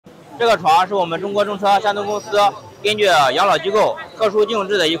这个床是我们中国中车山东公司根据养老机构特殊定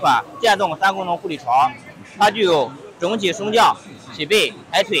制的一款电动3功能护理床，它具有整体升降、起背、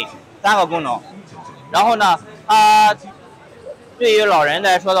抬腿3个功能。然后呢，它对于老人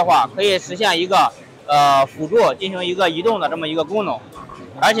来说的话，可以实现一个辅助进行一个移动的这么一个功能。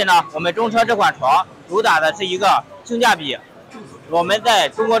而且呢，我们中车这款床主打的是一个性价比，我们在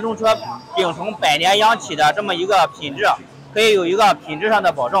中国中车秉承100年央企的这么一个品质，可以有一个品质上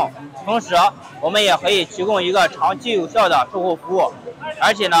的保证。同时，我们也可以提供一个长期有效的售后服务。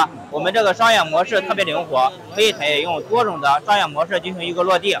而且呢，我们这个商业模式特别灵活，可以采用多种的商业模式进行一个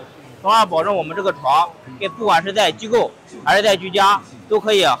落地，从而保证我们这个床不管是在机构还是在居家，都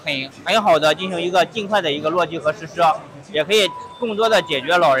可以很好的进行一个尽快的一个落地和实施，也可以更多的解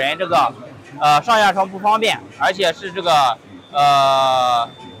决老人这个上下床不方便，而且是这个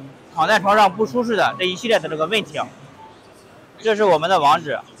躺在床上不舒适的这一系列的这个问题。这是我们的网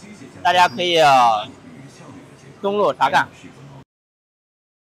址，大家可以登录查看。